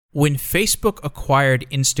When Facebook acquired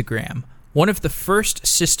Instagram, one of the first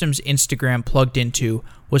systems Instagram plugged into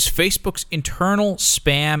was Facebook's internal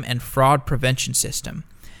spam and fraud prevention system.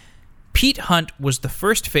 Pete Hunt was the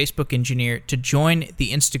first Facebook engineer to join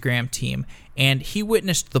the Instagram team, and he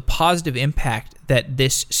witnessed the positive impact that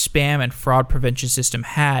this spam and fraud prevention system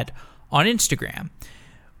had on Instagram.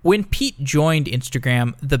 When Pete joined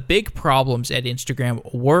Instagram, the big problems at Instagram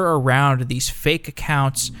were around these fake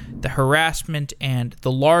accounts, the harassment, and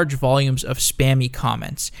the large volumes of spammy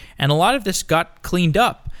comments. And a lot of this got cleaned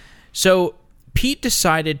up. So Pete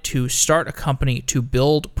decided to start a company to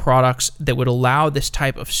build products that would allow this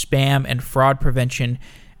type of spam and fraud prevention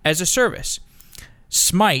as a service.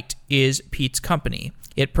 Smite is Pete's company.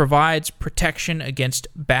 It provides protection against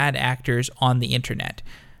bad actors on the internet.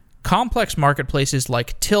 Complex marketplaces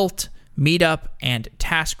like Tilt, Meetup, and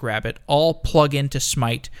TaskRabbit all plug into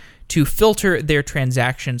Smite to filter their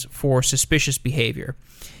transactions for suspicious behavior.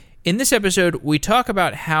 In this episode, we talk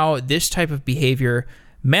about how this type of behavior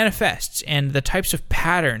manifests and the types of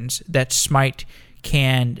patterns that Smite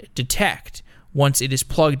can detect once it is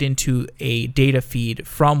plugged into a data feed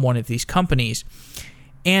from one of these companies.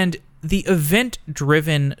 And the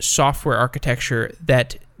event-driven software architecture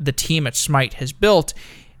that the team at Smite has built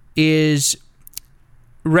is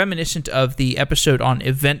reminiscent of the episode on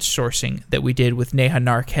event sourcing that we did with Neha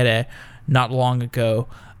Narkhede not long ago.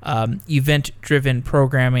 Event-driven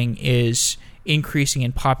programming is increasing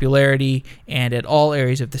in popularity, and at all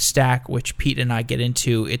areas of the stack, which Pete and I get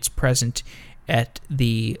into, it's present at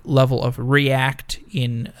the level of React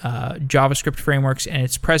in JavaScript frameworks, and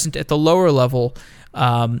it's present at the lower level,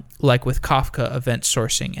 like with Kafka event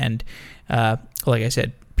sourcing. And like I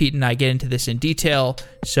said, Pete and I get into this in detail,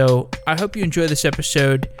 so I hope you enjoy this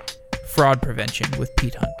episode, Fraud Prevention with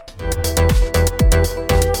Pete Hunt.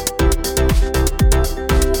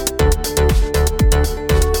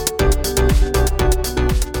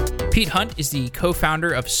 Pete Hunt is the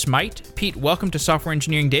co-founder of Smite. Pete, welcome to Software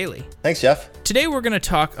Engineering Daily. Thanks, Jeff. Today we're going to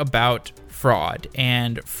talk about fraud,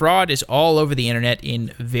 and fraud is all over the internet in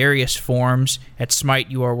various forms. At Smite,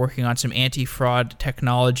 you are working on some anti-fraud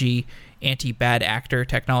technology, anti-bad actor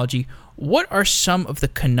technology. What are some of the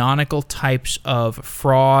canonical types of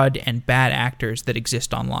fraud and bad actors that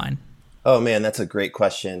exist online? Oh man, that's a great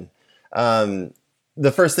question.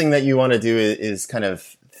 The first thing that you want to do is kind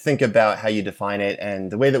of think about how you define it.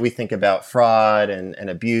 And the way that we think about fraud and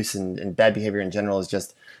abuse and bad behavior in general is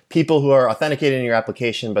just people who are authenticating your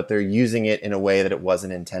application, but they're using it in a way that it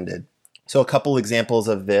wasn't intended. So a couple examples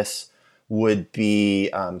of this would be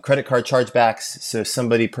credit card chargebacks. So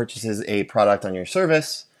somebody purchases a product on your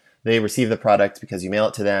service, they receive the product because you mail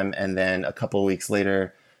it to them, and then a couple of weeks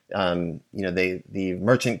later, the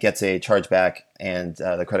merchant gets a chargeback, and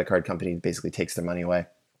the credit card company basically takes their money away.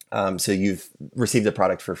 So you've received the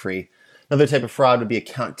product for free. Another type of fraud would be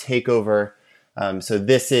account takeover. So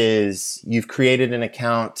this is, you've created an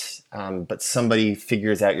account, but somebody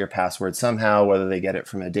figures out your password somehow, whether they get it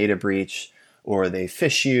from a data breach or they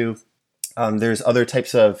phish you. There's other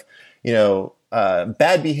types of,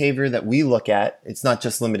 bad behavior that we look at. It's not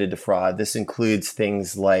just limited to fraud. This includes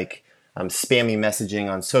things like spammy messaging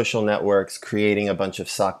on social networks, creating a bunch of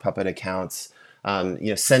sock puppet accounts,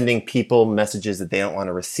 sending people messages that they don't want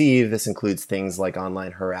to receive. This includes things like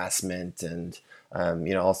online harassment and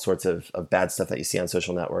all sorts of bad stuff that you see on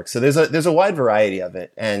social networks. So there's a wide variety of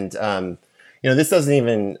it, and this doesn't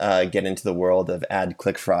even get into the world of ad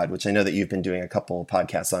click fraud, which I know that you've been doing a couple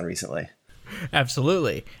podcasts on recently.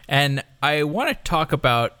 Absolutely. And I want to talk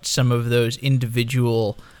about some of those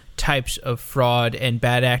individual types of fraud and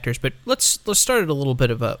bad actors, but let's start at a little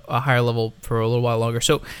bit of a higher level for a little while longer.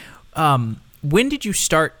 So when did you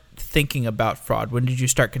start thinking about fraud? When did you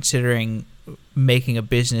start considering making a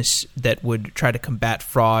business that would try to combat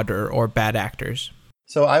fraud or bad actors?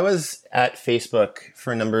 So I was at Facebook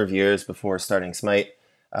for a number of years before starting Smite.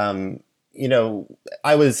 I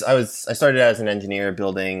started as an engineer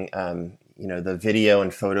building the video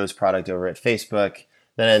and photos product over at Facebook.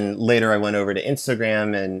 Then later I went over to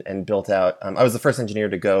Instagram and built out, I was the first engineer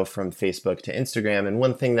to go from Facebook to Instagram. And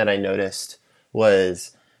one thing that I noticed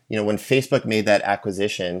was, when Facebook made that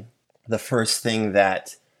acquisition, the first thing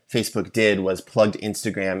that Facebook did was plugged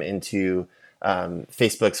Instagram into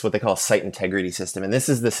Facebook's what they call site integrity system. And this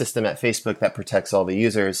is the system at Facebook that protects all the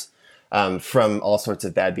users from all sorts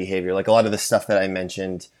of bad behavior. Like a lot of the stuff that I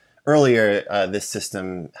mentioned earlier, this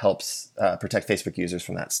system helps protect Facebook users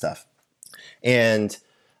from that stuff. And,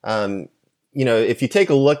 if you take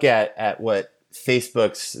a look at what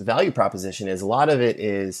Facebook's value proposition is, a lot of it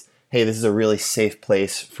is, hey, this is a really safe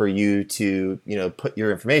place for you to, put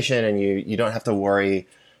your information, and you don't have to worry,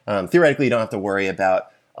 theoretically, you don't have to worry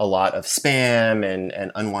about a lot of spam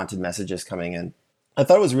and unwanted messages coming in. I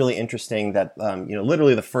thought it was really interesting that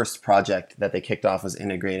literally the first project that they kicked off was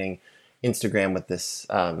integrating Instagram with this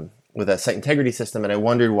with a site integrity system, and I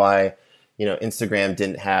wondered why Instagram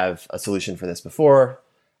didn't have a solution for this before.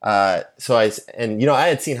 I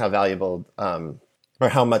had seen how valuable or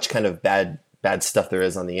how much kind of bad stuff there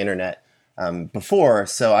is on the internet before.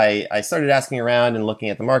 So I started asking around and looking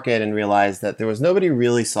at the market and realized that there was nobody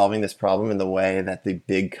really solving this problem in the way that the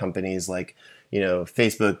big companies like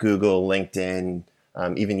Facebook, Google, LinkedIn,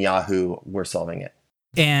 even Yahoo were solving it.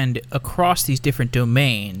 And across these different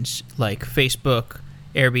domains like Facebook,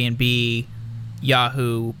 Airbnb,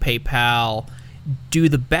 Yahoo, PayPal, do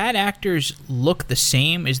the bad actors look the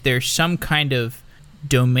same? Is there some kind of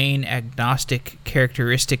domain agnostic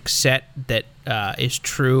characteristic set that is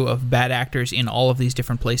true of bad actors in all of these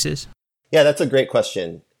different places? Yeah, that's a great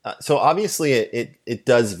question. So obviously it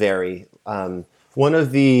does vary. One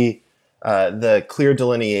of the clear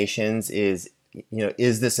delineations is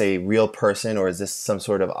this a real person or is this some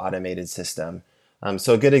sort of automated system?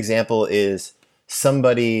 So a good example is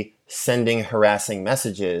somebody sending harassing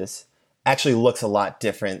messages actually looks a lot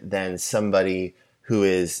different than somebody who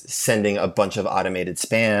is sending a bunch of automated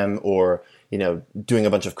spam or doing a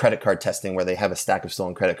bunch of credit card testing where they have a stack of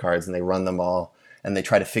stolen credit cards and they run them all and they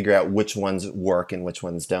try to figure out which ones work and which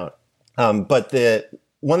ones don't. But the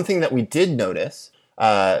one thing that we did notice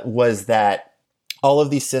was that all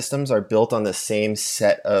of these systems are built on the same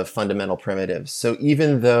set of fundamental primitives. So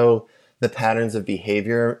even though the patterns of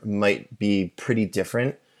behavior might be pretty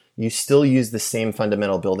different, you still use the same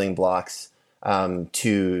fundamental building blocks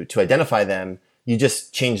to identify them. You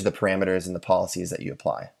just change the parameters and the policies that you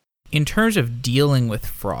apply. In terms of dealing with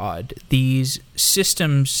fraud, these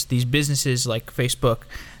systems, these businesses like Facebook,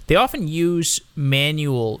 they often use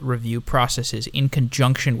manual review processes in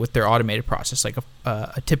conjunction with their automated process, like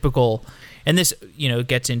a typical, and this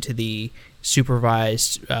gets into the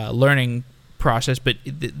supervised learning process, but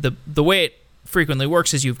the way it frequently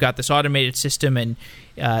works is you've got this automated system, and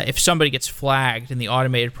if somebody gets flagged in the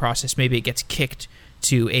automated process, maybe it gets kicked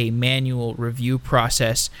to a manual review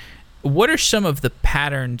process. What are some of the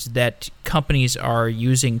patterns that companies are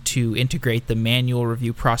using to integrate the manual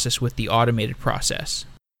review process with the automated process?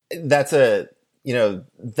 That's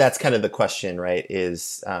that's kind of the question, right?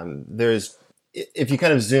 Is if you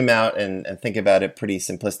kind of zoom out and think about it pretty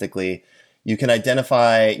simplistically, you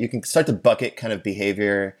can start to bucket kind of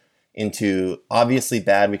behavior into obviously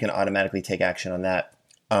bad, we can automatically take action on that.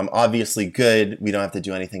 Obviously good, we don't have to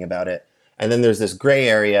do anything about it. And then there's this gray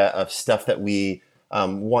area of stuff that we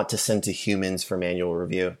want to send to humans for manual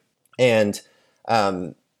review. And,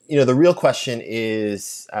 the real question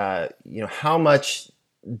is, how much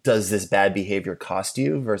does this bad behavior cost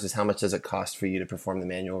you versus how much does it cost for you to perform the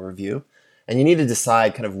manual review? And you need to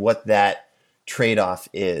decide kind of what that trade-off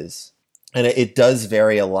is. And it does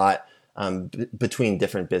vary a lot between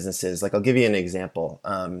different businesses. Like I'll give you an example.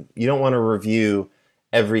 You don't want to review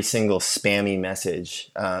every single spammy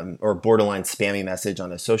message or borderline spammy message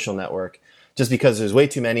on a social network just because there's way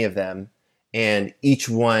too many of them and each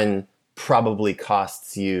one probably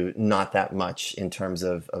costs you not that much in terms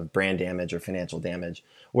of brand damage or financial damage.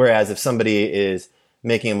 Whereas if somebody is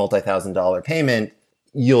making a multi-$1,000 payment,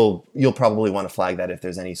 you'll probably want to flag that if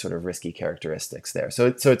there's any sort of risky characteristics there. So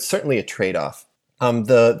it's certainly a trade-off.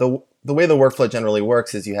 The way the workflow generally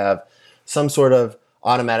works is you have some sort of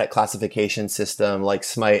automatic classification system like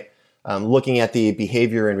Smite looking at the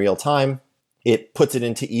behavior in real time. It puts it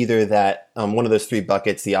into either that one of those three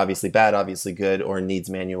buckets, the obviously bad, obviously good, or needs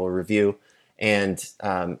manual review. And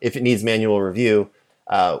if it needs manual review,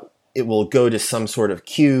 it will go to some sort of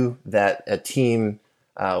queue that a team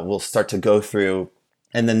will start to go through,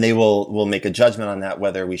 and then they will make a judgment on that,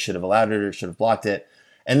 whether we should have allowed it or should have blocked it.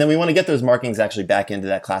 And then we want to get those markings actually back into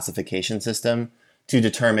that classification system to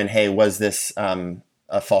determine, hey, was this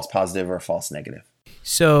a false positive or a false negative?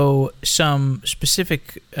 So some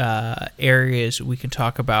specific areas we can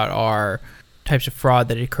talk about are types of fraud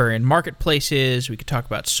that occur in marketplaces. We could talk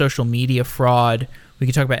about social media fraud. We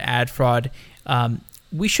could talk about ad fraud.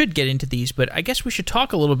 We should get into these, but I guess we should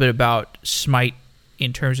talk a little bit about Smite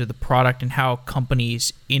in terms of the product and how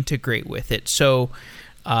companies integrate with it. So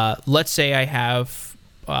let's say I have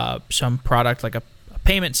some product like a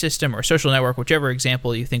payment system or a social network, whichever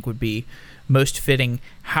example you think would be most fitting.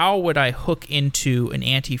 How would I hook into an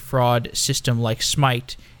anti-fraud system like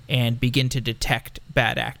Smite and begin to detect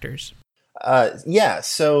bad actors?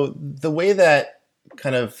 So the way that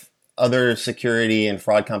kind of other security and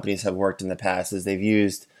fraud companies have worked in the past is they've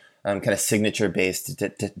used kind of signature-based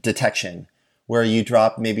detection, where you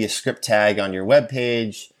drop maybe a script tag on your web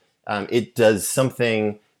page, it does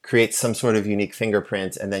something, creates some sort of unique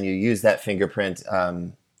fingerprint, and then you use that fingerprint.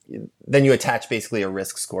 Then you attach basically a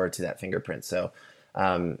risk score to that fingerprint. So,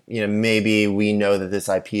 maybe we know that this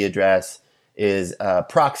IP address is a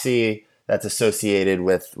proxy that's associated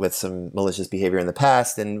with some malicious behavior in the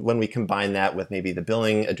past. And when we combine that with maybe the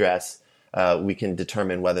billing address, we can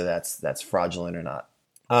determine whether that's fraudulent or not.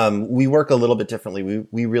 We work a little bit differently.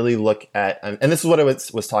 We really look at, and this is what I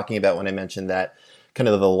was talking about when I mentioned that kind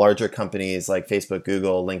of the larger companies like Facebook,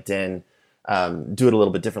 Google, LinkedIn do it a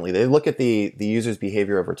little bit differently. They look at the user's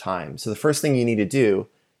behavior over time. So the first thing you need to do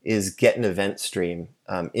is get an event stream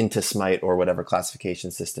into Smite or whatever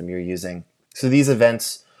classification system you're using. So these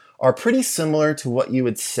events are pretty similar to what you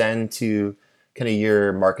would send to kind of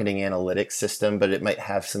your marketing analytics system, but it might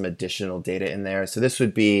have some additional data in there. So this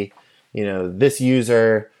would be, this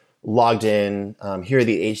user logged in. Here are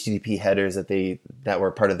the HTTP headers that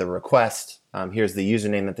were part of the request. Here's the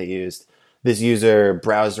username that they used. This user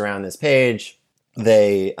browsed around this page.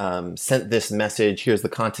 They sent this message. Here's the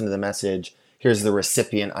content of the message. Here's the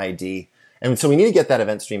recipient ID. And so we need to get that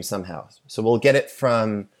event stream somehow. So we'll get it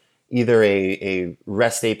from either a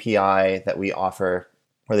REST API that we offer,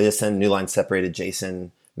 where they just send new line separated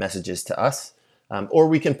JSON messages to us. Or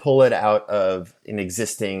we can pull it out of an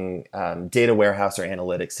existing data warehouse or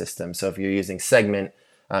analytics system. So if you're using Segment,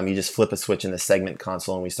 you just flip a switch in the Segment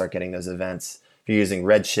console and we start getting those events. If you're using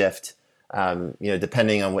Redshift,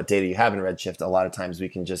 depending on what data you have in Redshift, a lot of times we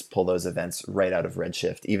can just pull those events right out of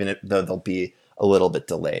Redshift, even though they'll be a little bit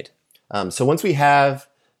delayed. So once we have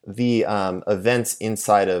the events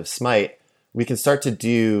inside of Smite, we can start to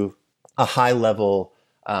do a high-level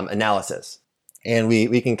analysis. And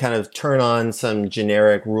we can kind of turn on some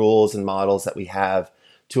generic rules and models that we have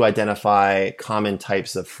to identify common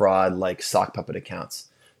types of fraud, like sock puppet accounts.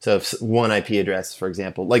 So if one IP address, for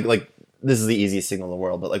example, like this is the easiest signal in the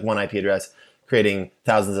world, but like one IP address creating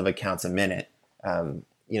thousands of accounts a minute,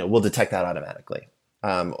 we'll detect that automatically.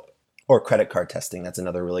 Or credit card testing, that's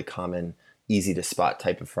another really common, easy to spot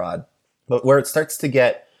type of fraud. But where it starts to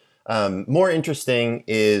get more interesting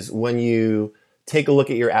is when you take a look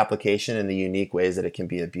at your application and the unique ways that it can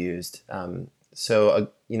be abused.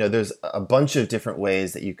 There's a bunch of different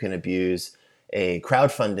ways that you can abuse a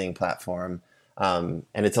crowdfunding platform. And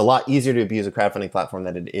it's a lot easier to abuse a crowdfunding platform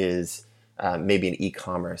than it is maybe an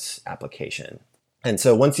e-commerce application. And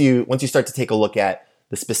so once you start to take a look at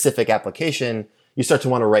the specific application, you start to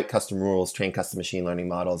want to write custom rules, train custom machine learning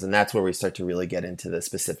models. And that's where we start to really get into the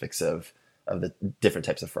specifics of the different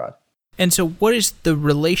types of fraud. And so what is the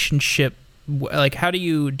relationship? Like, how do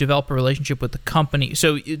you develop a relationship with the company?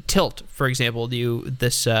 So Tilt, for example,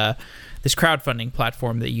 this crowdfunding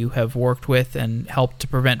platform that you have worked with and helped to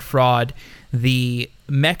prevent fraud, the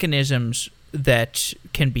mechanisms that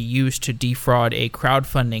can be used to defraud a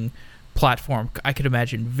crowdfunding platform, I could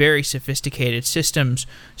imagine very sophisticated systems.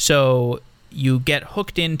 So you get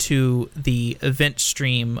hooked into the event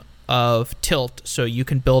stream of Tilt, so you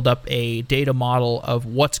can build up a data model of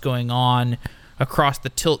what's going on across the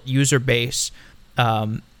Tilt user base,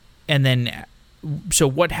 and then, so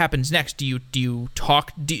what happens next?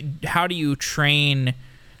 How do you train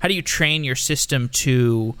your system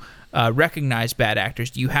to recognize bad actors?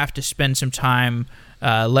 Do you have to spend some time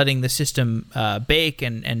letting the system bake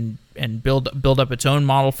and build up its own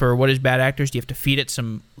model for what is bad actors? Do you have to feed it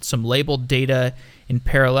some labeled data in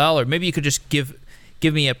parallel, or maybe you could just give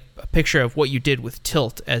me a picture of what you did with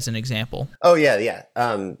Tilt as an example? Oh yeah.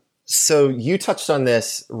 So you touched on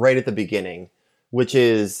this right at the beginning, which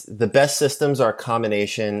is the best systems are a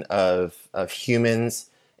combination of humans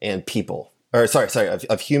and people, or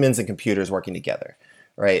of humans and computers working together,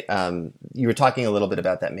 right? You were talking a little bit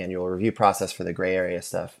about that manual review process for the gray area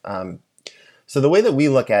stuff. So the way that we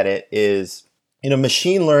look at it is,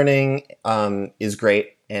 machine learning is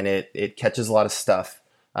great and it catches a lot of stuff,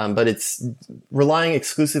 but it's relying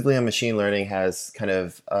exclusively on machine learning has kind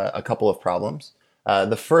of a couple of problems.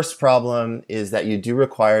 The first problem is that you do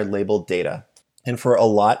require labeled data. And for a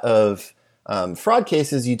lot of fraud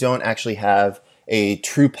cases, you don't actually have a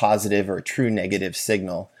true positive or a true negative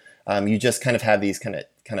signal. You just kind of have these kind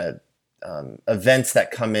of events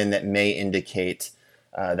that come in that may indicate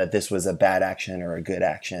that this was a bad action or a good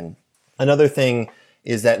action. Another thing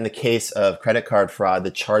is that in the case of credit card fraud,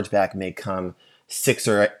 the chargeback may come 6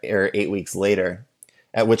 or 8 weeks later,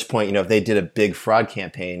 at which point, if they did a big fraud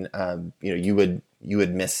campaign, you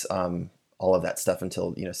would miss all of that stuff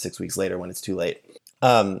until 6 weeks later when it's too late.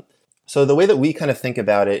 So the way that we kind of think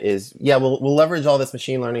about it is, we'll leverage all this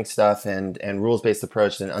machine learning stuff and rules-based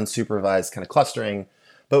approach and unsupervised kind of clustering,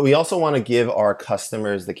 but we also want to give our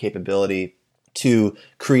customers the capability to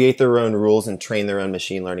create their own rules and train their own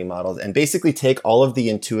machine learning models, and basically take all of the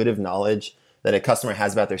intuitive knowledge that a customer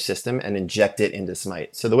has about their system and inject it into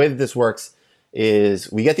Smyte. So the way that this works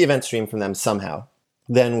is we get the event stream from them somehow.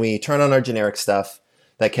 Then we turn on our generic stuff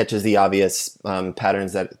that catches the obvious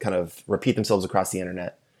patterns that kind of repeat themselves across the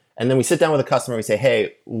internet. And then we sit down with a customer, we say,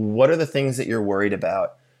 hey, what are the things that you're worried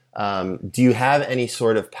about? Do you have any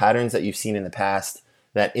sort of patterns that you've seen in the past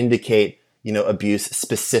that indicate, abuse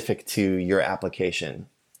specific to your application?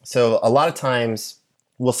 So a lot of times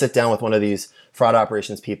we'll sit down with one of these fraud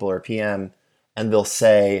operations people or PM, and they'll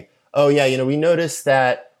say, oh yeah, we noticed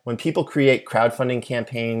that when people create crowdfunding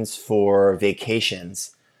campaigns for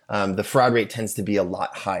vacations, the fraud rate tends to be a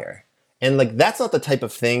lot higher. And that's not the type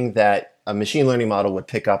of thing that a machine learning model would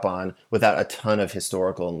pick up on without a ton of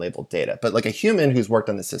historical and labeled data. But a human who's worked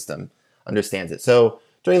on the system understands it. So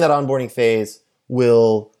during that onboarding phase,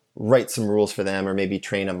 we'll write some rules for them or maybe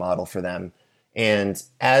train a model for them. And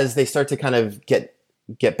as they start to kind of get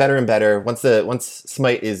better and better, once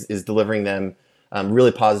Smyte is delivering them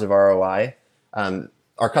really positive ROI,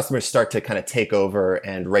 our customers start to kind of take over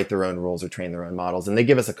and write their own rules or train their own models. And they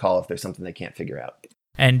give us a call if there's something they can't figure out.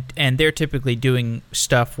 And they're typically doing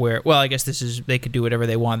stuff where, well, I guess they could do whatever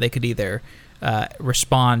they want. They could either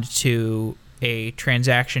respond to a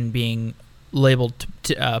transaction being labeled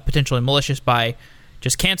potentially malicious by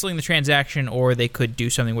just canceling the transaction, or they could do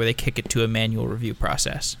something where they kick it to a manual review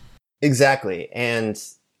process. Exactly. And,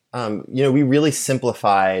 we really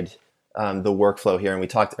simplified the workflow here, and we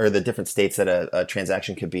talked, or the different states that a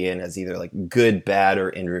transaction could be in as either good, bad, or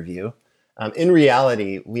in review. In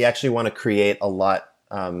reality, we actually want to create a lot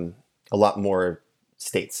more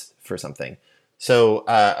states for something. So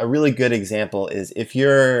a really good example is if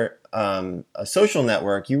you're a social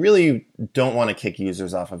network, you really don't want to kick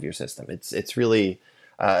users off of your system. It's really,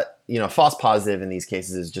 false positive in these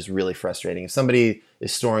cases is just really frustrating. If somebody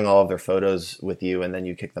is storing all of their photos with you and then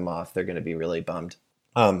you kick them off, they're going to be really bummed.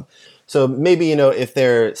 So maybe, if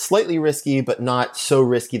they're slightly risky, but not so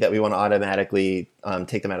risky that we want to automatically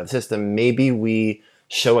take them out of the system, maybe we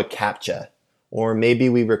show a CAPTCHA, or maybe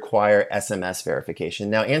we require SMS verification.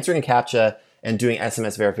 Now, answering CAPTCHA and doing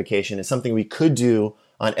SMS verification is something we could do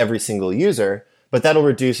on every single user, but that'll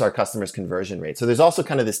reduce our customers' conversion rate. So there's also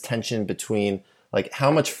kind of this tension between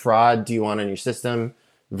how much fraud do you want on your system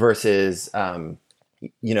versus, how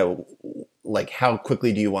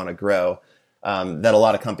quickly do you want to grow, that a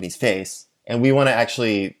lot of companies face. And we want to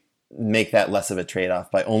actually make that less of a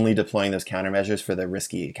trade-off by only deploying those countermeasures for the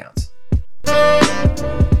risky accounts.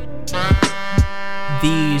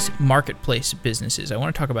 These marketplace businesses, I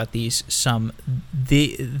want to talk about these some.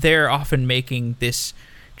 They're often making this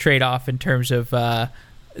trade-off in terms of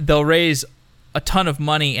they'll raise a ton of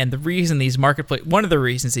money, and one of the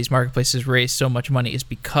reasons these marketplaces raise so much money is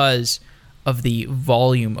because of the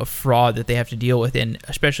volume of fraud that they have to deal with, and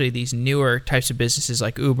especially these newer types of businesses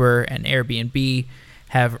like Uber and Airbnb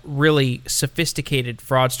have really sophisticated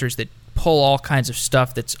fraudsters that pull all kinds of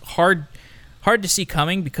stuff that's hard to see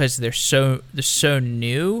coming because they're so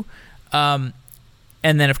new. And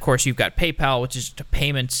then, of course, you've got PayPal, which is a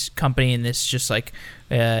payments company, and this just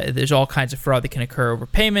there's all kinds of fraud that can occur over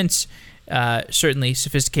payments. Certainly,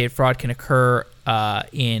 sophisticated fraud can occur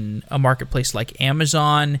in a marketplace like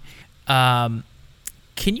Amazon. Can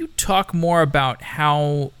you talk more about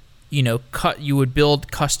how you would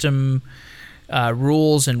build custom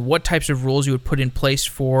rules and what types of rules you would put in place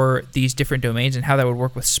for these different domains and how that would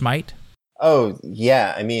work with Smyte? Oh,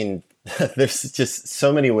 yeah. I mean, there's just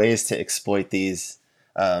so many ways to exploit these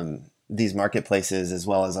marketplaces as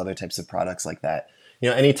well as other types of products like that.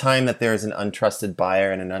 Anytime that there's an untrusted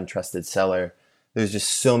buyer and an untrusted seller, there's just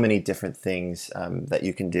so many different things that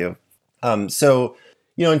you can do. So,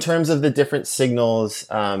 in terms of the different signals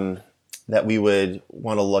that we would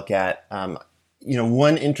want to look at,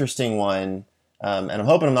 one interesting one, and I'm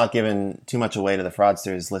hoping I'm not giving too much away to the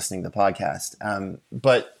fraudsters listening to the podcast,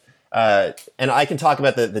 and I can talk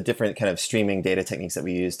about the different kind of streaming data techniques that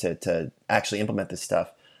we use to actually implement this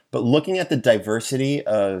stuff. But looking at the diversity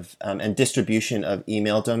of and distribution of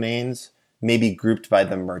email domains, maybe grouped by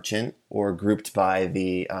the merchant or grouped by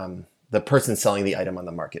the person selling the item on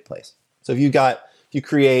the marketplace. So if you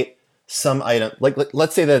create some item,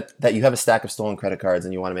 let's say that you have a stack of stolen credit cards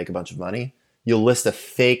and you want to make a bunch of money, you'll list a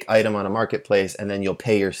fake item on a marketplace and then you'll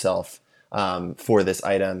pay yourself for this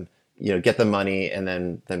item, get the money and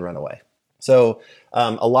then run away. So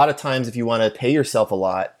a lot of times if you want to pay yourself a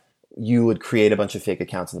lot, you would create a bunch of fake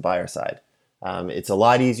accounts on the buyer side. It's a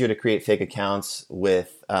lot easier to create fake accounts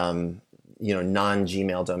with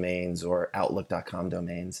non-Gmail domains or Outlook.com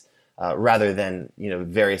domains. rather than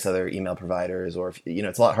various other email providers, or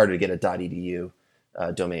it's a lot harder to get a .edu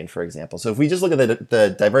domain, for example. So if we just look at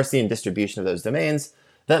the diversity and distribution of those domains,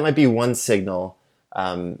 that might be one signal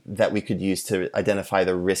that we could use to identify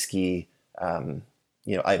the risky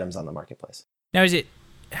items on the marketplace. Now, is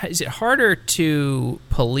it harder to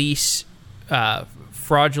police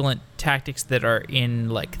fraudulent tactics that are in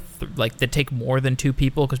like that take more than two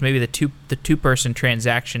people? Because maybe the two-person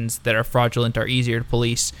transactions that are fraudulent are easier to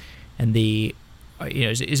police, and is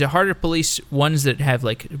it harder to police ones that have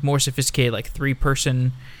like more sophisticated like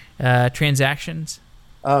three-person transactions?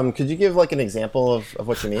 Could you give like an example of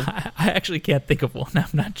what you mean? I actually can't think of one. I'm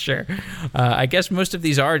not sure. I guess most of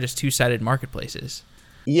these are just two-sided marketplaces.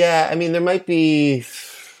 Yeah, I mean, there might be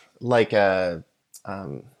like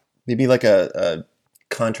maybe like a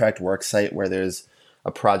contract work site where there's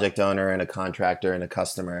a project owner and a contractor and a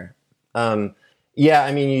customer. Yeah,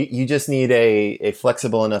 I mean, you just need a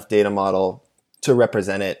flexible enough data model to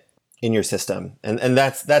represent it in your system, and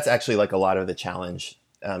that's actually like a lot of the challenge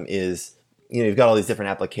is you've got all these different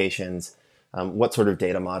applications. What sort of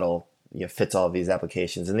data model fits all of these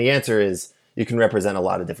applications? And the answer is you can represent a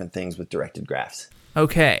lot of different things with directed graphs.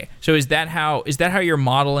 Okay, so is that how you're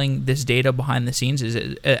modeling this data behind the scenes? Is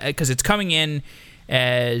it because it's coming in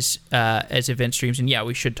as event streams? And yeah,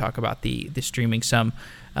 we should talk about the streaming some,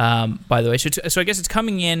 by the way. So I guess it's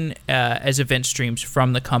coming in as event streams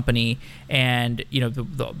from the company, and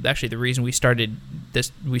actually the reason we started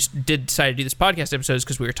this, we did decide to do this podcast episode is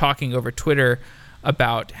because we were talking over Twitter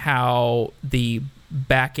about how the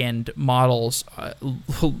back end models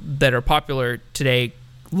that are popular today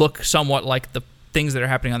look somewhat like the things that are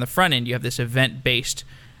happening on the front end. You have this event-based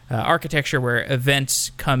architecture where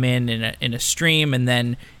events come in a stream, and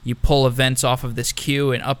then you pull events off of this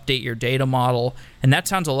queue and update your data model. And that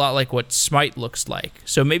sounds a lot like what Smyte looks like.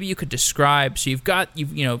 So maybe you could describe. So you've got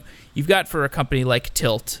for a company like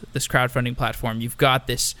Tilt, this crowdfunding platform, you've got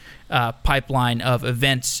this pipeline of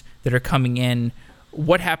events that are coming in.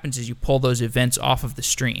 What happens is you pull those events off of the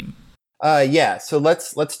stream. Yeah. So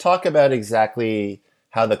let's talk about exactly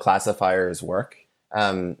how the classifiers work.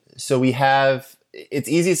 So we have, it's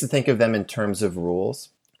easiest to think of them in terms of rules,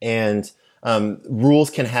 and rules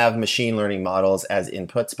can have machine learning models as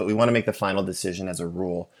inputs, but we want to make the final decision as a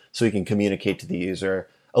rule so we can communicate to the user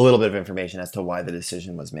a little bit of information as to why the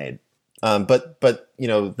decision was made. But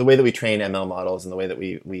the way that we train ML models and the way that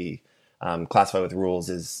we classify with rules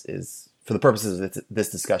is for the purposes of this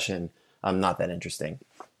discussion, not that interesting.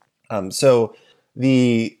 So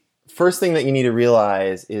the first thing that you need to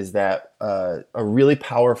realize is that a really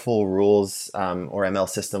powerful rules or ML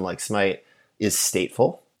system like Smyte is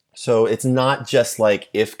stateful. So it's not just like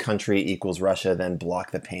if country equals Russia, then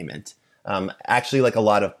block the payment. Actually, like a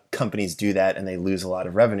lot of companies do that, and they lose a lot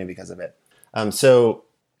of revenue because of it. So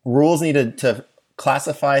rules need to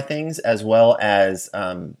classify things as well as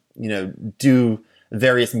do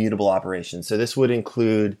various mutable operations. So this would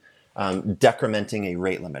include decrementing a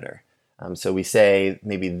rate limiter. So we say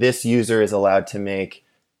maybe this user is allowed to make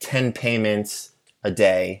 10 payments a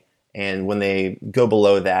day, and when they go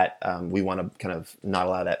below that, we want to kind of not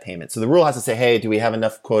allow that payment. So the rule has to say, hey, do we have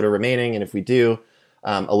enough quota remaining? And if we do,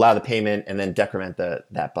 allow the payment and then decrement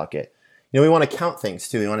that bucket. We want to count things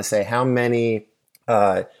too. We want to say how many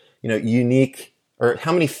unique or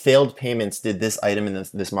how many failed payments did this item in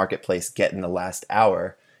this marketplace get in the last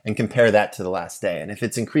hour, and compare that to the last day. And if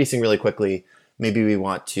it's increasing really quickly, maybe we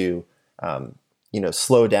want to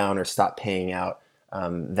slow down or stop paying out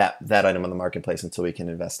that item on the marketplace until we can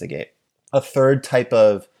investigate. A third type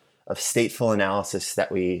of stateful analysis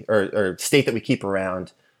that or state that we keep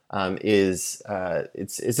around is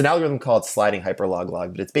it's an algorithm called sliding hyperlog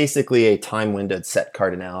log, but it's basically a time windowed set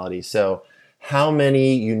cardinality. So how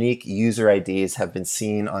many unique user IDs have been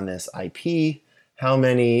seen on this IP? How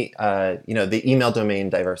many, the email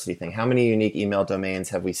domain diversity thing, how many unique email domains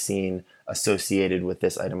have we seen associated with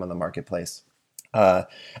this item on the marketplace? And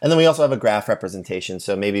then we also have a graph representation.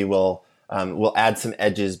 So maybe we'll add some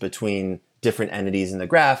edges between different entities in the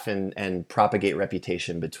graph and propagate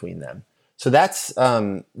reputation between them. So that's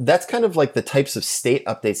kind of like the types of state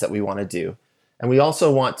updates that we want to do. And we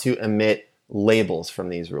also want to emit labels from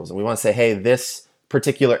these rules. And we want to say, hey, this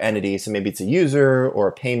particular entity, so maybe it's a user or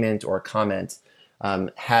a payment or a comment,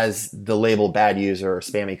 has the label bad user or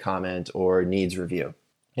spammy comment or needs review.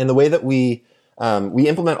 And the way that we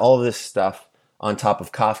implement all of this stuff on top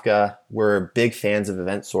of Kafka, we're big fans of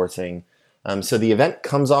event sourcing. So the event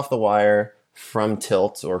comes off the wire from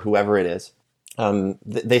Tilt or whoever it is.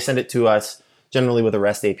 They send it to us generally with a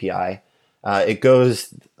REST API. It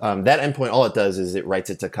goes, that endpoint, all it does is it writes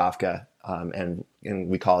it to Kafka, and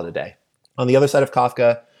we call it a day. On the other side of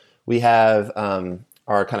Kafka, we have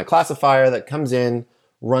our kind of classifier that comes in,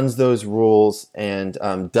 runs those rules, and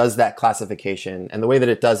does that classification. And the way that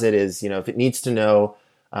it does it is, if it needs to know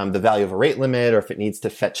the value of a rate limit, or if it needs to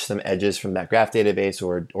fetch some edges from that graph database,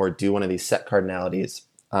 or do one of these set cardinalities,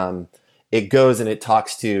 it goes and it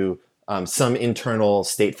talks to some internal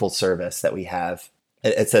stateful service that we have.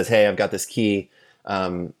 It says, hey, I've got this key.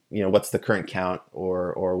 What's the current count,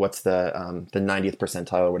 or what's the 90th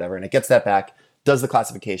percentile or whatever, and it gets that back, does the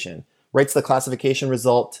classification, writes the classification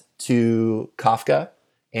result to Kafka,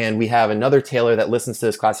 and we have another tailor that listens to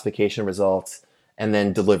those classification results and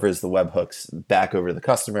then delivers the webhooks back over to the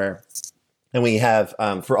customer. And we have,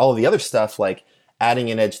 for all of the other stuff, like adding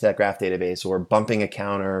an edge to that graph database, or bumping a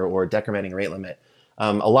counter, or decrementing rate limit,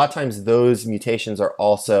 a lot of times those mutations are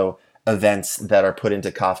also events that are put into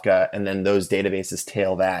Kafka, and then those databases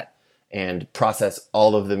tail that and process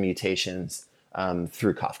all of the mutations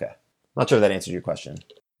through Kafka. Not sure if that answered your question.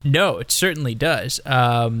 No, it certainly does.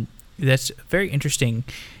 That's very interesting.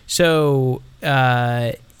 So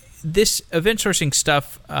this event sourcing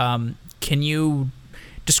stuff, can you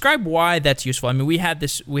describe why that's useful? I mean, we had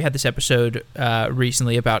this episode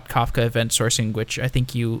recently about Kafka event sourcing, which I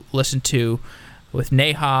think you listened to with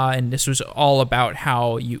Neha, and this was all about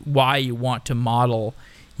why you want to model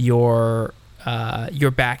your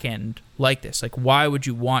backend like this. Like, why would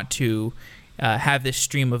you want to have this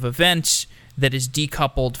stream of events that is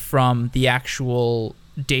decoupled from the actual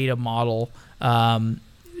data model?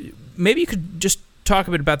 Maybe you could just talk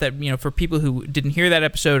a bit about that, for people who didn't hear that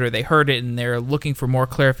episode, or they heard it and they're looking for more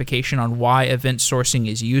clarification on why event sourcing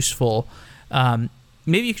is useful.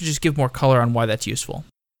 Maybe you could just give more color on why that's useful.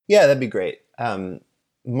 Yeah, that'd be great.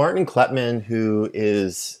 Martin Kleppmann, who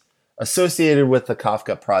is associated with the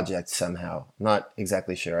Kafka project somehow, not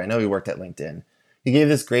exactly sure. I know he worked at LinkedIn. He gave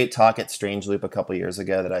this great talk at Strange Loop a couple years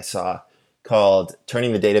ago that I saw, called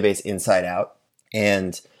Turning the Database Inside Out.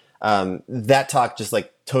 And that talk just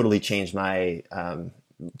totally changed my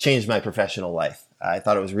professional life. I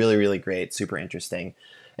thought it was really, really great, super interesting.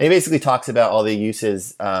 And he basically talks about all the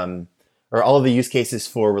uses, or all of the use cases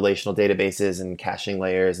for relational databases and caching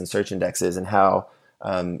layers and search indexes, and how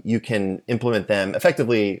you can implement them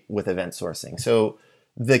effectively with event sourcing. So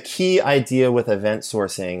the key idea with event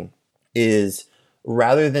sourcing is,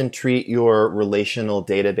 rather than treat your relational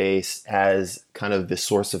database as kind of the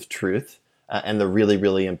source of truth and the really,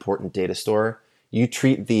 really important data store, you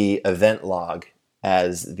treat the event log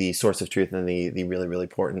as the source of truth and the really, really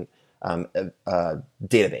important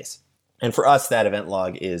database. And for us, that event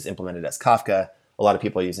log is implemented as Kafka. A lot of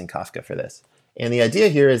people are using Kafka for this. And the idea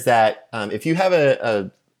here is that if you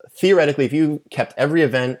have theoretically, if you kept every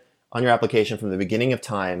event on your application from the beginning of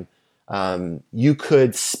time, you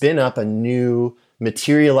could spin up a new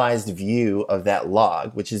materialized view of that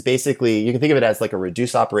log, which is basically, you can think of it as like a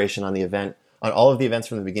reduce operation on all of the events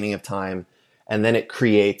from the beginning of time, and then it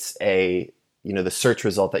creates the search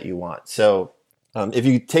result that you want. So if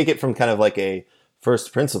you take it from kind of like a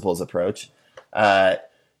first principles approach,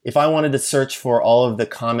 if I wanted to search for all of the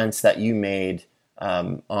comments that you made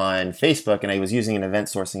on Facebook, and I was using an event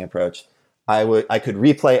sourcing approach, I could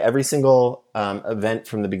replay every single event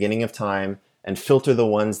from the beginning of time and filter the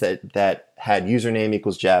ones that had username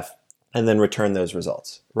equals Jeff, and then return those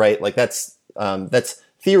results, right? Like that's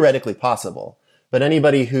theoretically possible, but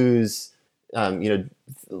anybody who's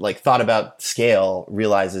thought about scale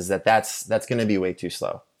realizes that that's going to be way too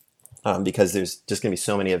slow, because there's just going to be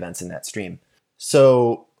so many events in that stream.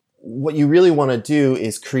 So what you really want to do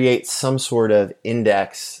is create some sort of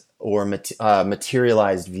index or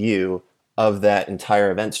materialized view of that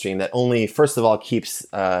entire event stream that only, first of all, keeps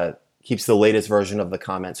the latest version of the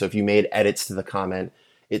comment. So if you made edits to the comment,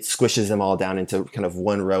 it squishes them all down into kind of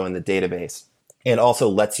one row in the database. It also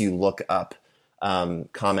lets you look up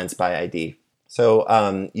comments by ID.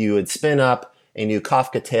 So you would spin up a new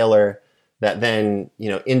Kafka tailor that then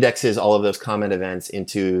indexes all of those comment events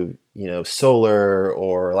into Solr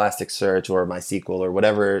or Elasticsearch or MySQL or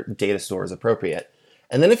whatever data store is appropriate.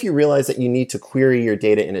 And then if you realize that you need to query your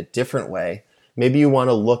data in a different way, maybe you want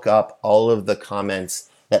to look up all of the comments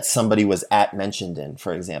that somebody was mentioned in,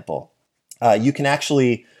 for example. You can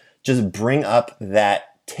actually just bring up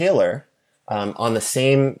that tailor on the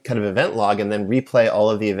same kind of event log and then replay all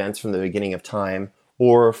of the events from the beginning of time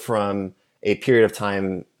or from a period of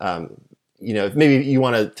time. If maybe you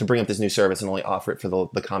want to bring up this new service and only offer it for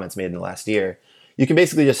the comments made in the last year, you can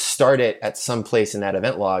basically just start it at some place in that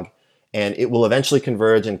event log, and it will eventually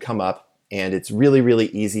converge and come up. And it's really, really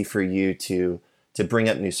easy for you to bring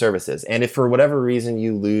up new services. And if for whatever reason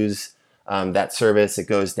you lose that service, it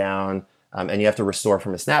goes down, and you have to restore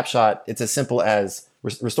from a snapshot, it's as simple as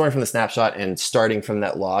restoring from the snapshot and starting from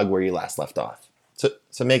that log where you last left off. So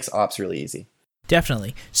it makes ops really easy.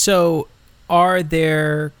 Definitely. So are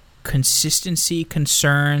there consistency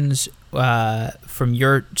concerns from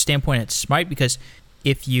your standpoint at Smite? Because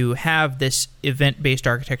if you have this event-based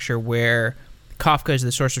architecture where Kafka is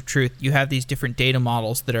the source of truth, you have these different data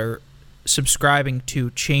models that are subscribing to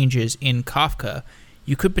changes in Kafka,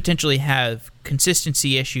 you could potentially have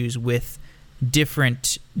consistency issues with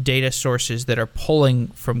different data sources that are pulling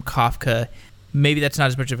from Kafka. Maybe that's not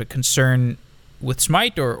as much of a concern with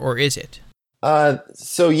Smite, or is it?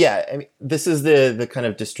 So yeah, I mean, this is the kind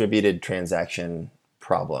of distributed transaction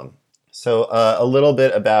problem. So a little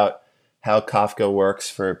bit about how Kafka works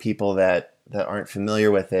for people that aren't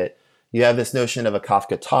familiar with it. You have this notion of a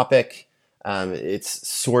Kafka topic. It's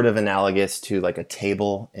sort of analogous to like a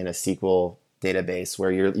table in a SQL database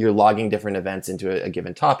where you're logging different events into a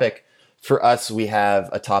given topic. For us, we have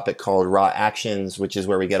a topic called raw actions, which is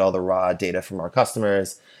where we get all the raw data from our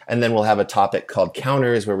customers. And then we'll have a topic called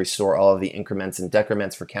counters, where we store all of the increments and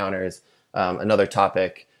decrements for counters. Another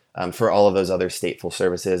topic for all of those other stateful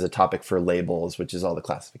services, a topic for labels, which is all the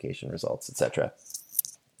classification results, etc.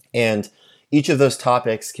 And each of those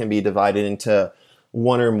topics can be divided into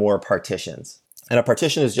one or more partitions. And a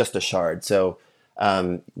partition is just a shard. So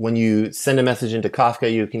when you send a message into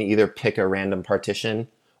Kafka, you can either pick a random partition,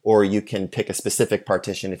 or you can pick a specific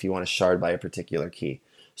partition if you want to shard by a particular key.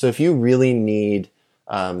 So if you really need,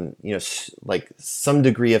 like some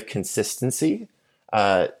degree of consistency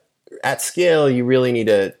at scale, you really need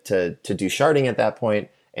to do sharding at that point.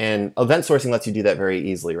 And event sourcing lets you do that very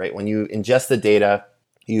easily, right? When you ingest the data,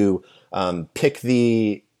 you pick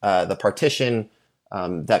the partition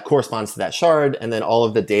that corresponds to that shard, and then all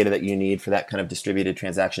of the data that you need for that kind of distributed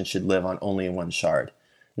transaction should live on only one shard.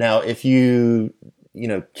 Now, if you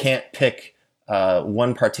can't pick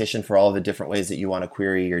one partition for all of the different ways that you want to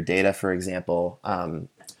query your data, for example,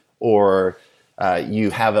 or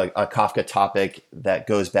you have a Kafka topic that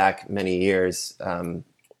goes back many years,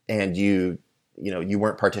 and you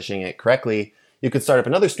weren't partitioning it correctly, you could start up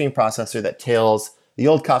another stream processor that tails the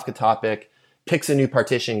old Kafka topic, picks a new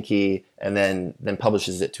partition key, and then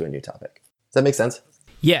publishes it to a new topic. Does that make sense?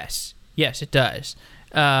 Yes, it does.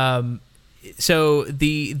 So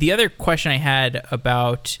the other question I had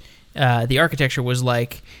about the architecture was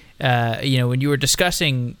like, when you were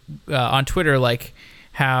discussing on Twitter, like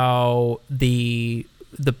how the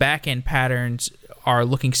back-end patterns are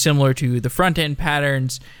looking similar to the front-end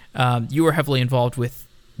patterns. You were heavily involved with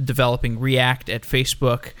developing React at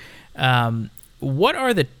Facebook. What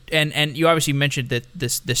are and you obviously mentioned that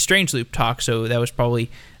the Strange Loop talk, so that was probably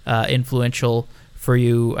influential for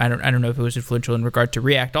you. I don't know if it was influential in regard to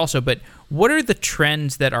React also, but what are the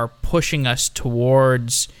trends that are pushing us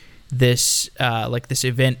towards this this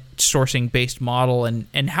event sourcing based model,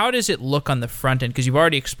 and how does it look on the front end? Because you've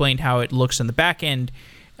already explained how it looks on the back end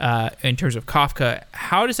in terms of Kafka.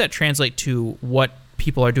 How does that translate to what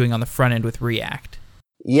people are doing on the front end with React?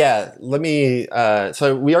 Yeah, let me.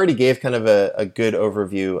 So we already gave kind of a good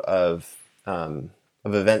overview of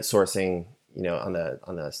event sourcing, on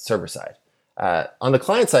the server side. On the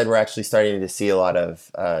client side, we're actually starting to see a lot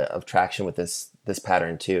of traction with this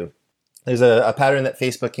pattern too. There's a pattern that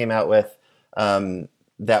Facebook came out with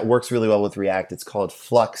that works really well with React. It's called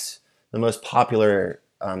Flux. The most popular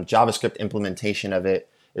JavaScript implementation of it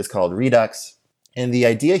is called Redux. And the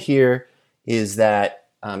idea here is that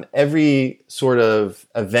every sort of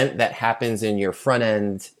event that happens in your front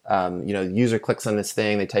end, the user clicks on this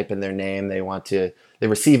thing, they type in their name, they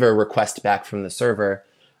receive a request back from the server,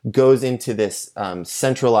 goes into this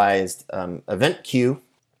centralized event queue,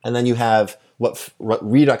 and then you have what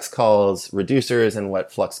Redux calls reducers and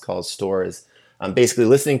what Flux calls stores, basically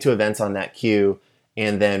listening to events on that queue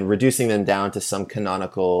and then reducing them down to some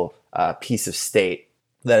canonical piece of state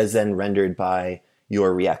that is then rendered by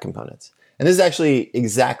your React components. And this is actually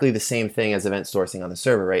exactly the same thing as event sourcing on the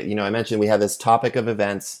server, right? I mentioned we have this topic of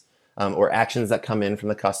events or actions that come in from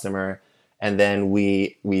the customer, and then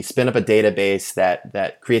we spin up a database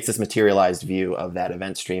that creates this materialized view of that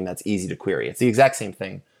event stream that's easy to query. It's the exact same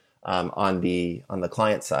thing on the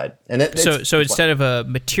client side. And so instead of a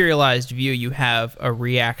materialized view, you have a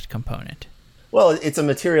React component. Well, it's a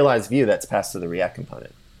materialized view that's passed to the React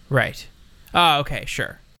component. Right. Oh, okay,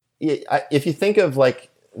 sure. If you think of like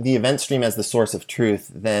the event stream as the source of truth,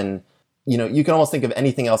 then you can almost think of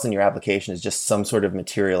anything else in your application as just some sort of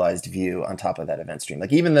materialized view on top of that event stream.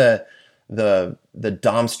 Like even the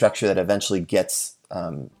DOM structure that eventually gets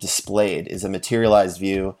displayed is a materialized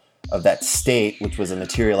view of that state, which was a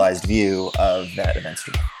materialized view of that event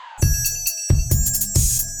stream.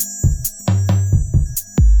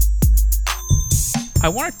 I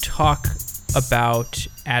want to talk about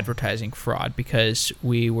advertising fraud because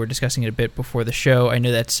we were discussing it a bit before the show. I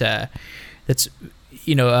know that's a bit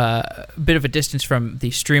of a distance from the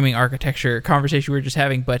streaming architecture conversation we were just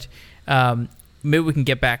having, but maybe we can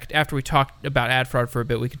get back after we talked about ad fraud for a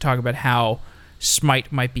bit. We can talk about how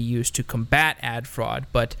Smite might be used to combat ad fraud.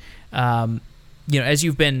 But as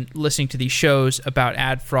you've been listening to these shows about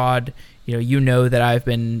ad fraud, you know that I've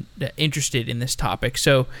been interested in this topic.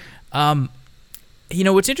 So,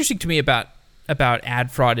 what's interesting to me about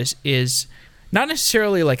ad fraud is not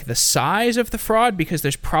necessarily like the size of the fraud, because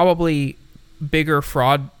there's probably bigger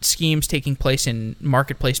fraud schemes taking place in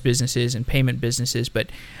marketplace businesses and payment businesses, but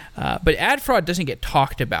ad fraud doesn't get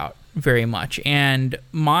talked about very much. And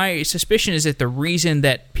my suspicion is that the reason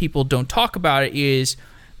that people don't talk about it is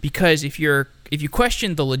because if you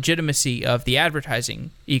question the legitimacy of the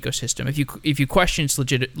advertising ecosystem, if you question its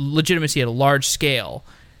legitimacy at a large scale,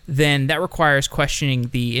 then that requires questioning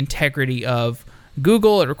the integrity of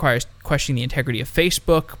Google. It requires questioning the integrity of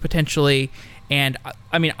Facebook, potentially. And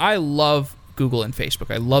I mean, I love Google and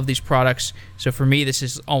Facebook. I love these products. So for me, this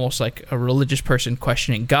is almost like a religious person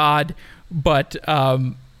questioning God. But,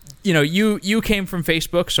 you came from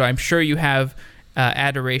Facebook, so I'm sure you have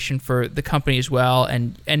adoration for the company as well.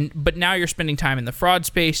 But now you're spending time in the fraud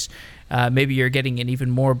space. Maybe you're getting an even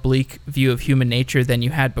more bleak view of human nature than you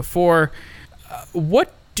had before.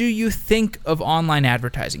 What do you think of online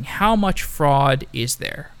advertising? How much fraud is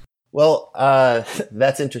there? Well,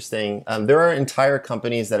 that's interesting. There are entire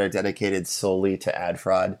companies that are dedicated solely to ad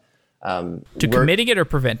fraud. Committing it or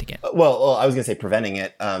preventing it? Well, I was going to say preventing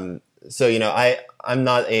it. I'm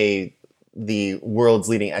not the world's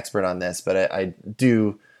leading expert on this, but I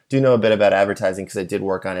do know a bit about advertising because I did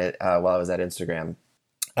work on it while I was at Instagram.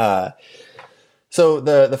 So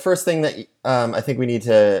the first thing that I think we need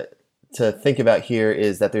to think about here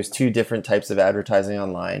is that there's two different types of advertising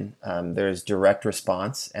online. There's direct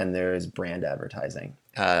response and there's brand advertising.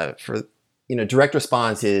 Direct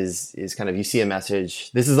response is kind of, you see a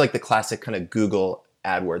message. This is like the classic kind of Google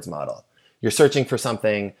AdWords model. You're searching for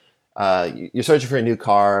something. You're searching for a new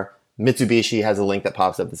car. Mitsubishi has a link that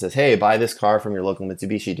pops up that says, hey, buy this car from your local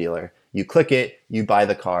Mitsubishi dealer. You click it, you buy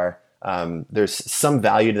the car. There's some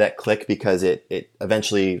value to that click because it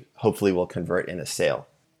eventually, hopefully, will convert in a sale.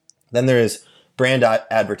 Then there's brand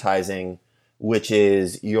advertising, which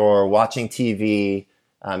is you're watching TV.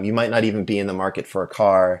 You might not even be in the market for a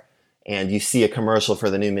car, and you see a commercial for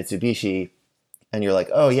the new Mitsubishi, and you're like,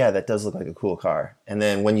 oh yeah, that does look like a cool car. And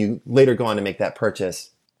then when you later go on to make that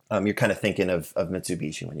purchase, you're kind of thinking of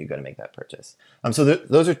Mitsubishi when you go to make that purchase. So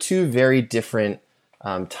those are two very different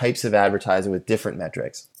types of advertising with different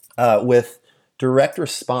metrics. With direct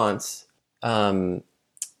response, the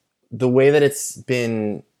way that it's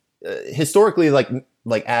been historically, like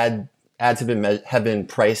ads have been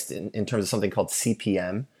priced in terms of something called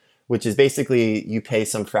CPM, which is basically you pay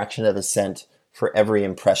some fraction of a cent for every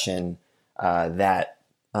impression of that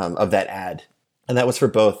ad, and that was for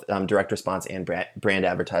both direct response and brand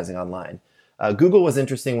advertising online. Google was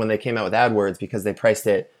interesting when they came out with AdWords because they priced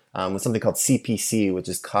it with something called CPC, which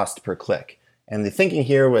is cost per click. And the thinking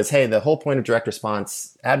here was, hey, the whole point of direct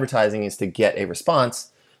response advertising is to get a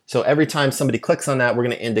response. So every time somebody clicks on that, we're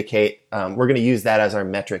going to indicate, we're going to use that as our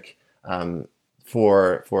metric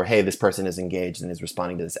for hey, this person is engaged and is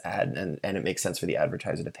responding to this ad, and it makes sense for the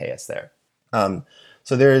advertiser to pay us there.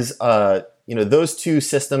 So there's, those two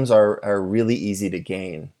systems are really easy to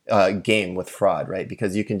game with fraud, right?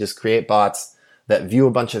 Because you can just create bots that view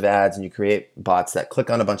a bunch of ads, and you create bots that click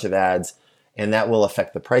on a bunch of ads, and that will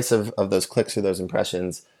affect the price of those clicks or those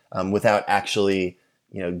impressions without actually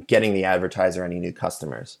getting the advertiser any new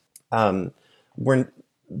customers.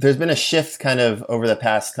 There's been a shift kind of over the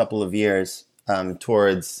past couple of years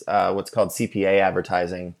towards what's called CPA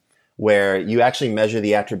advertising, where you actually measure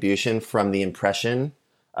the attribution from the impression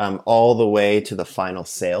all the way to the final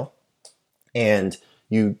sale. And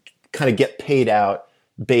you kind of get paid out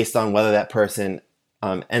based on whether that person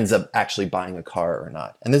ends up actually buying a car or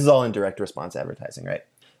not. And this is all in direct response advertising, right?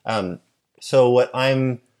 So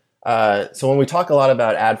when we talk a lot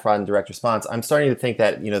about ad fraud and direct response, I'm starting to think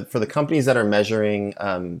that, for the companies that are measuring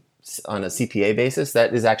on a CPA basis,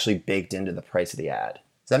 that is actually baked into the price of the ad.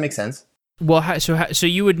 Does that make sense? Well, so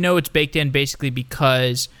you would know it's baked in basically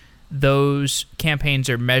because those campaigns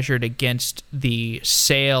are measured against the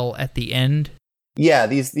sale at the end? Yeah,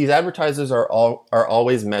 these advertisers are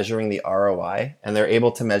always measuring the ROI, and they're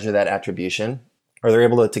able to measure that attribution, or they're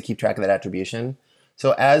able to keep track of that attribution.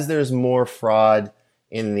 So as there's more fraud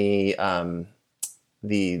in the ad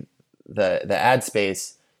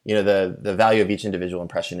space, the value of each individual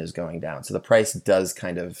impression is going down. So the price does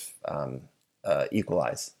kind of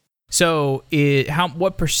equalize. So,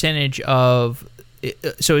 what percentage of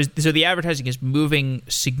so the advertising is moving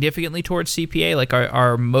significantly towards CPA? Like,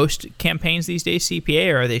 are most campaigns these days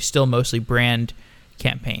CPA, or are they still mostly brand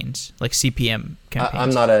campaigns, like CPM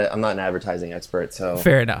campaigns? I'm not an advertising expert, so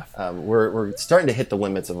fair enough. We're starting to hit the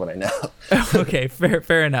limits of what I know. Okay,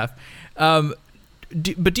 fair enough.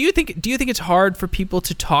 But do you think it's hard for people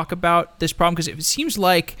to talk about this problem? Because it seems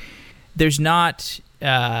like there's not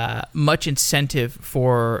much incentive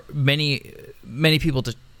for many people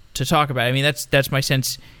to talk about it. I mean, that's my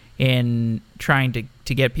sense in trying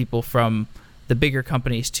to get people from the bigger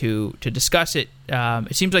companies to discuss it.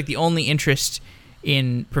 It seems like the only interest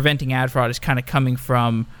in preventing ad fraud is kind of coming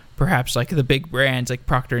from perhaps like the big brands like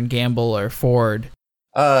Procter & Gamble or Ford.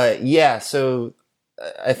 Yeah, so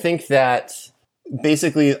I think that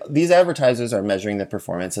basically these advertisers are measuring the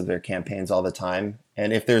performance of their campaigns all the time.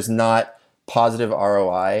 And if there's not positive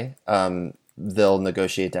ROI, they'll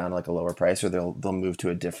negotiate down like a lower price, or they'll move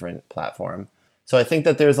to a different platform. So I think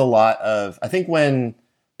that there's a lot of, I think when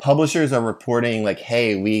publishers are reporting like,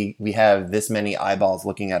 hey, we have this many eyeballs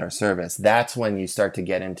looking at our service, that's when you start to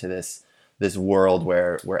get into this world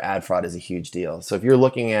where ad fraud is a huge deal. So if you're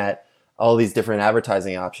looking at all these different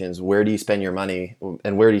advertising options, where do you spend your money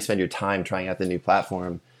and where do you spend your time trying out the new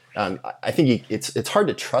platform? I think it's hard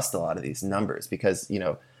to trust a lot of these numbers because, you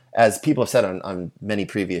know, as people have said on many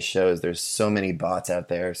previous shows, there's so many bots out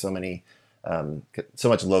there, so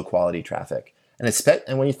much low quality traffic.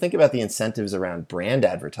 And when you think about the incentives around brand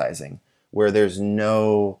advertising, where there's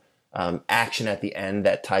no action at the end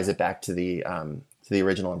that ties it back to the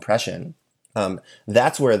original impression,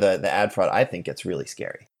 that's where the ad fraud, I think, gets really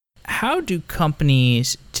scary. How do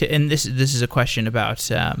companies, and this is a question about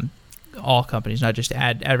all companies, not just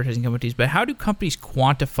advertising companies, but how do companies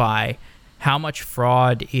quantify how much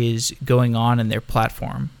fraud is going on in their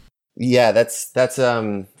platform? Yeah, that's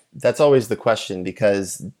always the question,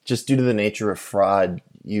 because just due to the nature of fraud,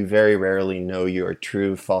 you very rarely know your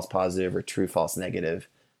true false positive or true false negative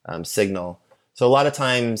signal. So a lot of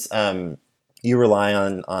times you rely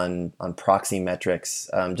on proxy metrics,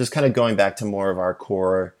 just kind of going back to more of our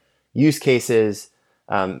core use cases.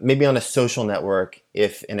 Maybe on a social network,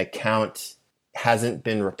 if an account hasn't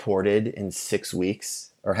been reported in 6 weeks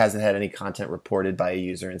or hasn't had any content reported by a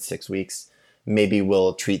user in 6 weeks, maybe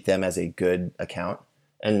we'll treat them as a good account.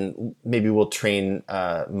 And maybe we'll train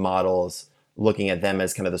models looking at them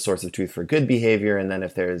as kind of the source of truth for good behavior. And then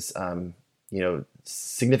if there's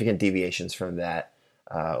significant deviations from that,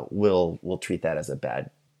 we'll treat that as a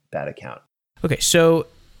bad account. Okay, so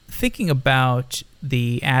thinking about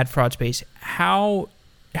the ad fraud space, how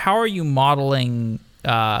are you modeling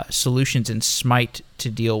solutions in Smite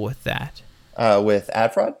to deal with that? With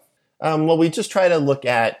ad fraud? Well, we just try to look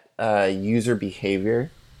at user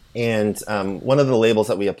behavior. And one of the labels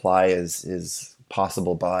that we apply is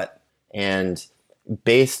possible bot. And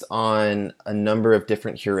based on a number of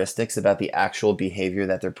different heuristics about the actual behavior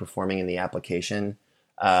that they're performing in the application,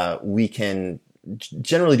 we can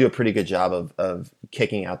generally do a pretty good job of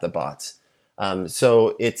kicking out the bots.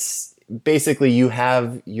 So it's basically you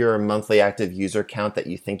have your monthly active user count that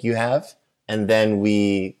you think you have, and then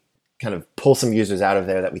we kind of pull some users out of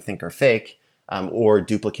there that we think are fake, or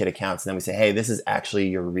duplicate accounts. And then we say, hey, this is actually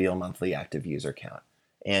your real monthly active user count.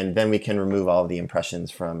 And then we can remove all of the impressions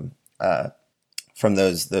from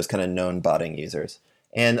those kind of known botting users.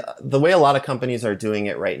 And the way a lot of companies are doing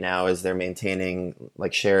it right now is they're maintaining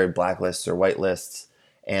like shared blacklists or whitelists,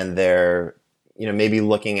 and they're maybe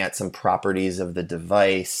looking at some properties of the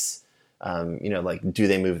device, like do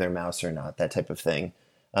they move their mouse or not, that type of thing.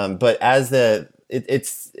 But as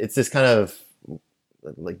it's this kind of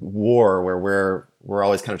like war where we're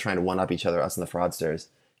always kind of trying to one up each other, us and the fraudsters.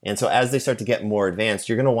 And so as they start to get more advanced,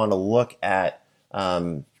 you're going to want to look at,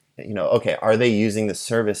 okay, are they using the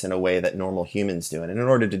service in a way that normal humans do? And in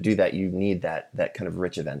order to do that, you need that kind of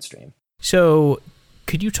rich event stream. So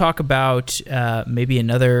could you talk about maybe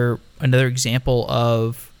another example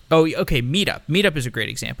of, Meetup. Meetup is a great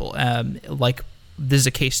example. Like this is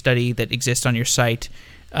a case study that exists on your site.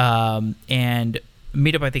 And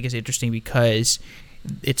Meetup, I think, is interesting because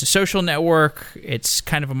it's a social network. It's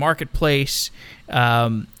kind of a marketplace.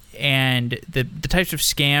 And the types of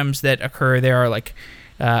scams that occur there are like,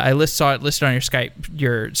 I saw it listed on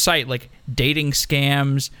your site, like dating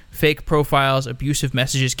scams, fake profiles, abusive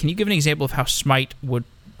messages. Can you give an example of how Smite would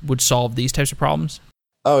solve these types of problems?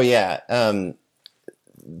 Oh, yeah.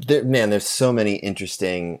 There's so many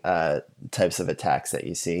interesting types of attacks that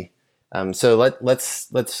you see. So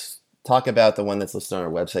let's talk about the one that's listed on our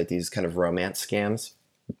website, these kind of romance scams.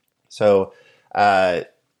 So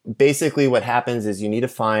basically what happens is you need to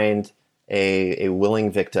find a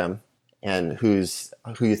willing victim and who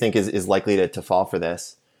you think is likely to fall for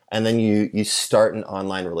this. And then you start an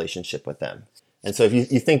online relationship with them. And so if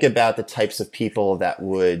you think about the types of people that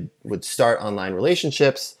would start online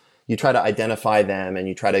relationships, you try to identify them and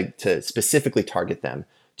you try to specifically target them,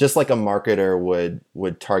 just like a marketer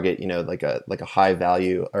would target, like a high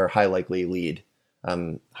value or high likelihood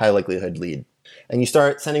lead. And you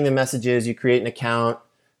start sending them messages, you create an account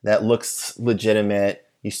that looks legitimate,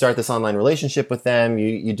 you start this online relationship with them,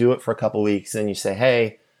 you do it for a couple weeks, and you say,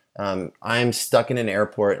 hey, I'm stuck in an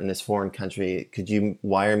airport in this foreign country. Could you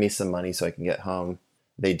wire me some money so I can get home?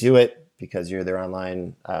 They do it because you're their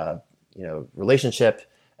online, relationship,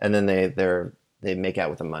 and then they make out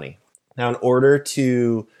with the money. Now, in order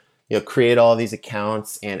to create all these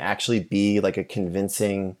accounts and actually be like a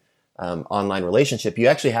convincing online relationship, you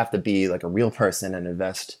actually have to be like a real person and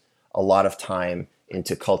invest a lot of time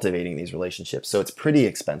into cultivating these relationships. So it's pretty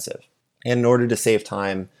expensive. And in order to save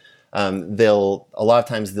time, a lot of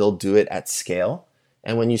times they'll do it at scale.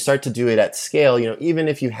 And when you start to do it at scale, even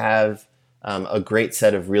if you have a great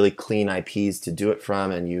set of really clean IPs to do it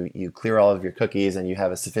from, and you clear all of your cookies and you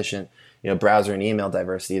have a sufficient browser and email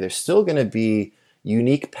diversity, there's still going to be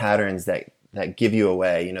unique patterns that give you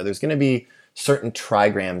away. There's going to be certain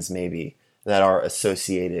trigrams maybe that are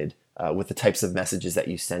associated with the types of messages that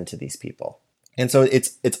you send to these people. And so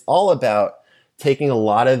it's all about taking a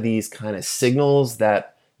lot of these kind of signals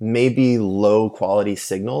that may be low quality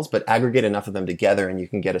signals, but aggregate enough of them together and you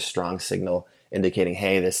can get a strong signal indicating,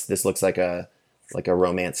 hey, this looks like a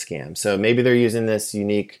romance scam. So maybe they're using this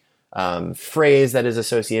unique phrase that is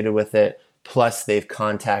associated with it, plus they've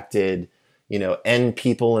contacted N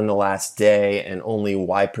people in the last day and only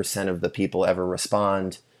Y% of the people ever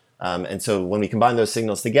respond. And so when we combine those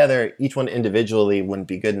signals together, each one individually wouldn't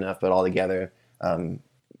be good enough, but all together,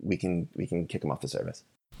 we can kick them off the service.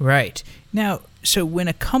 Right. Now, so when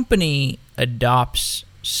a company adopts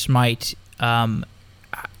Smite,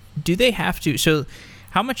 do they have to, so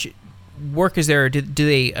how much work is there? Do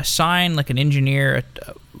they assign like an engineer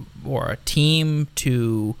or a team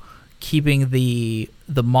to keeping the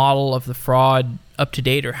model of the fraud up to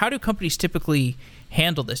date? Or how do companies typically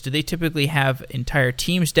handle this? Do they typically have entire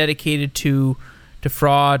teams dedicated to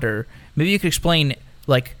fraud? Or maybe you could explain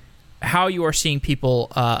like how you are seeing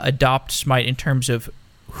people adopt Smite in terms of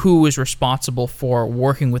who is responsible for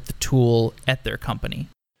working with the tool at their company.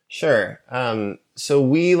 Sure. So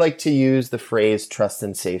we like to use the phrase trust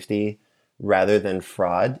and safety rather than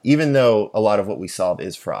fraud, even though a lot of what we solve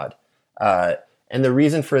is fraud. And the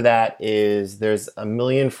reason for that is there's a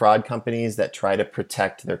million fraud companies that try to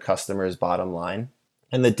protect their customers' bottom line.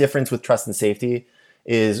 And the difference with trust and safety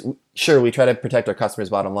is, sure, we try to protect our customers'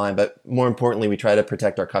 bottom line, but more importantly, we try to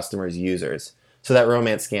protect our customers' users. So that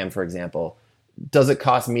romance scam, for example, does it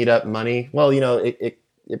cost Meetup money? Well,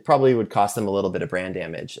 it probably would cost them a little bit of brand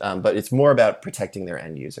damage, but it's more about protecting their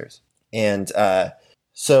end users. And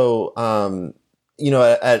so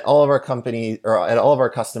at all of our companies or at all of our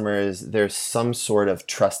customers, there's some sort of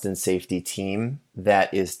trust and safety team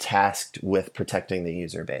that is tasked with protecting the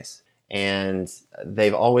user base. And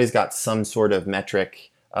they've always got some sort of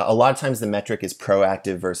metric. A lot of times the metric is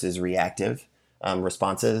proactive versus reactive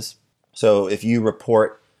responses. So if you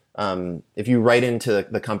report, if you write into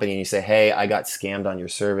the company and you say, hey, I got scammed on your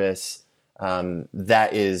service,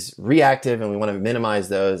 that is reactive, and we want to minimize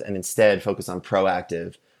those and instead focus on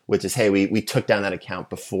proactive, which is, hey, we took down that account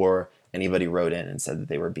before anybody wrote in and said that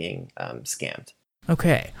they were being scammed.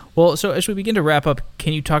 Okay. Well, so as we begin to wrap up,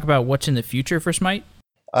 can you talk about what's in the future for Smite?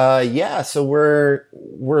 Yeah. So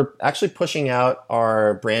we're actually pushing out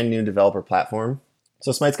our brand new developer platform.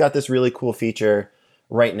 So Smite's got this really cool feature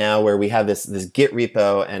right now where we have this Git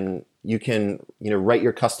repo, and you can write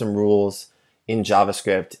your custom rules in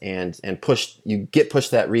JavaScript and Git push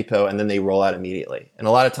that repo, and then they roll out immediately. And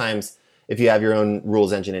a lot of times, if you have your own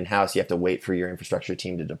rules engine in-house, you have to wait for your infrastructure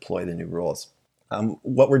team to deploy the new rules.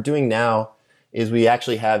 What we're doing now is we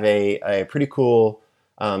actually have a pretty cool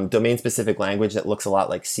domain-specific language that looks a lot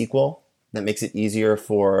like SQL, that makes it easier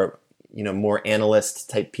for more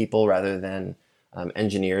analyst-type people rather than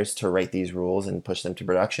engineers to write these rules and push them to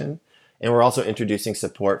production. And we're also introducing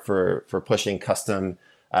support for pushing custom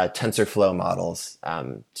TensorFlow models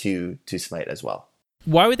to Smite as well.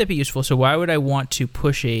 Why would that be useful? So why would I want to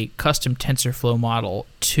push a custom TensorFlow model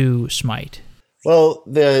to Smite? Well,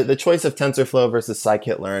 the choice of TensorFlow versus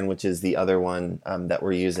scikit-learn, which is the other one that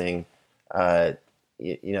we're using,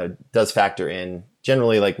 does factor in.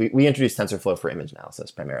 Generally, like we introduced TensorFlow for image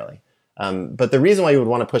analysis primarily. But the reason why you would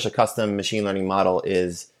want to push a custom machine learning model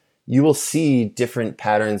is you will see different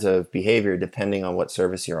patterns of behavior depending on what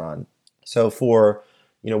service you're on. So for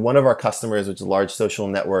one of our customers, which is a large social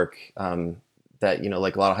network that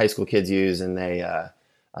like a lot of high school kids use, and they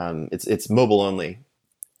it's mobile only.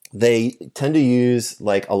 They tend to use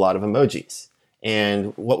like a lot of emojis.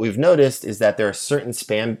 And what we've noticed is that there's certain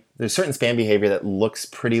spam behavior that looks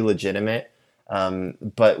pretty legitimate,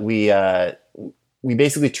 but we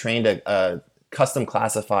basically trained a custom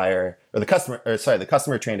classifier, or the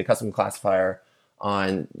customer trained a custom classifier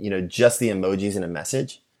on just the emojis in a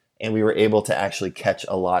message, and we were able to actually catch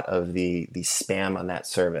a lot of the spam on that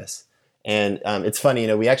service. And it's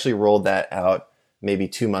funny, we actually rolled that out maybe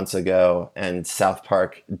 2 months ago, and South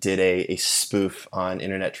Park did a spoof on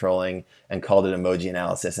internet trolling and called it emoji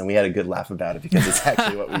analysis, and we had a good laugh about it because it's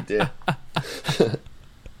actually what we do.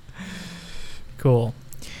 Cool.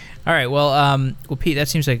 All right. Well, Pete, that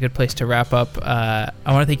seems like a good place to wrap up. I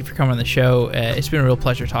want to thank you for coming on the show. It's been a real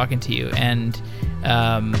pleasure talking to you, and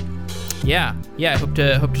I hope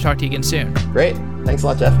to talk to you again soon. Great. Thanks a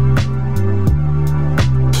lot, Jeff.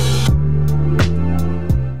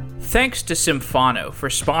 Thanks to Symphono for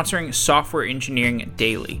sponsoring Software Engineering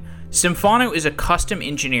Daily. Symphono is a custom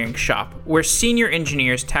engineering shop where senior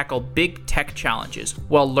engineers tackle big tech challenges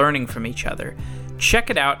while learning from each other. Check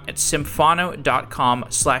it out at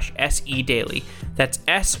symphono.com/sedaily. That's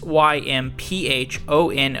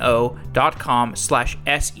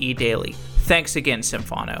symphono.com/sedaily. Thanks again,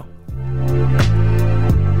 Symphono.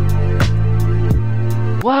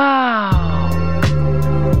 Wow!